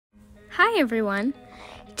Hi everyone!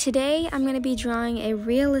 Today I'm going to be drawing a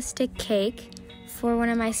realistic cake for one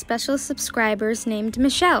of my special subscribers named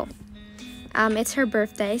Michelle. It's her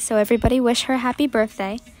birthday, so everybody wish her a happy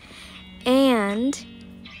birthday. And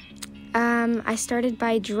I started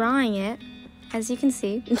by drawing it, as you can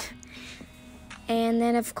see. And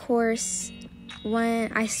then of course,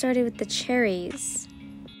 when I started with the cherries.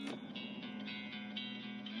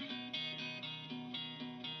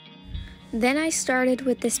 Then I started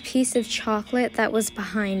with this piece of chocolate that was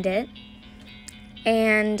behind it,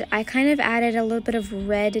 and I kind of added a little bit of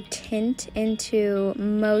red tint into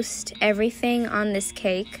most everything on this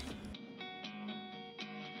cake.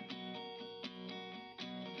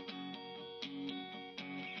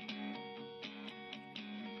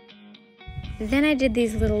 Then I did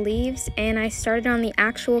these little leaves and I started on the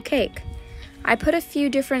actual cake. I put a few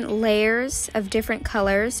different layers of different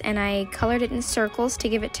colors and I colored it in circles to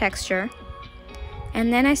give it texture.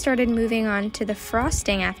 And then I started moving on to the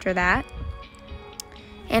frosting after that.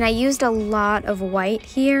 And I used a lot of white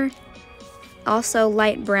here. Also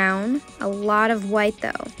light brown. A lot of white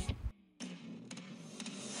though.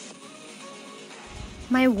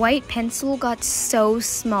 My white pencil got so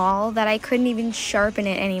small that I couldn't even sharpen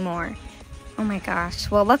it anymore. Oh my gosh.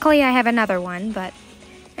 Well, luckily I have another one, but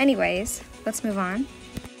anyways, let's move on.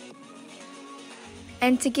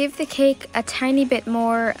 And to give the cake a tiny bit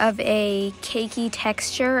more of a cakey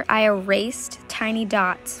texture, I erased tiny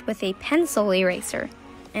dots with a pencil eraser,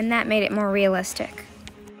 and that made it more realistic.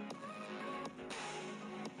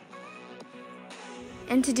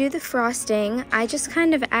 And to do the frosting, I just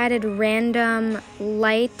kind of added random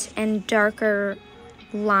light and darker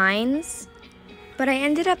lines, but I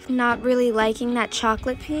ended up not really liking that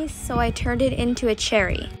chocolate piece, so I turned it into a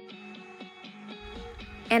cherry.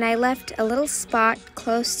 And I left a little spot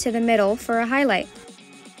close to the middle for a highlight.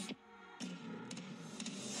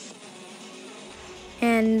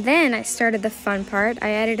 And then I started the fun part.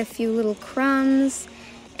 I added a few little crumbs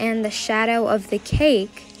and the shadow of the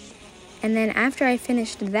cake. And then after I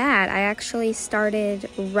finished that, I actually started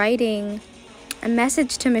writing a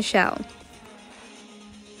message to Michelle.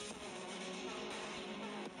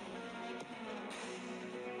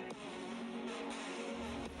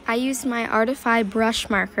 I used my Artify brush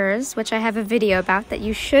markers, which I have a video about that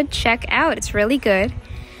you should check out. It's really good.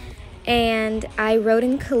 And I wrote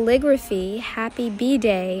in calligraphy, Happy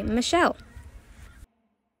B-Day, Michelle.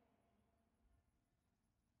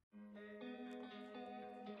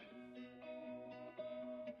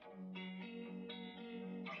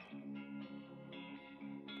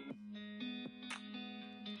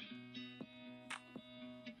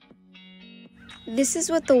 This is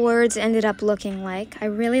what the words ended up looking like. I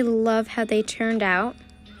really love how they turned out.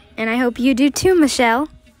 And I hope you do too, Michelle.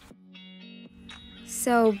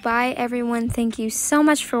 So bye everyone. Thank you so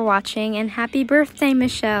much for watching and happy birthday,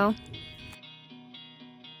 Michelle.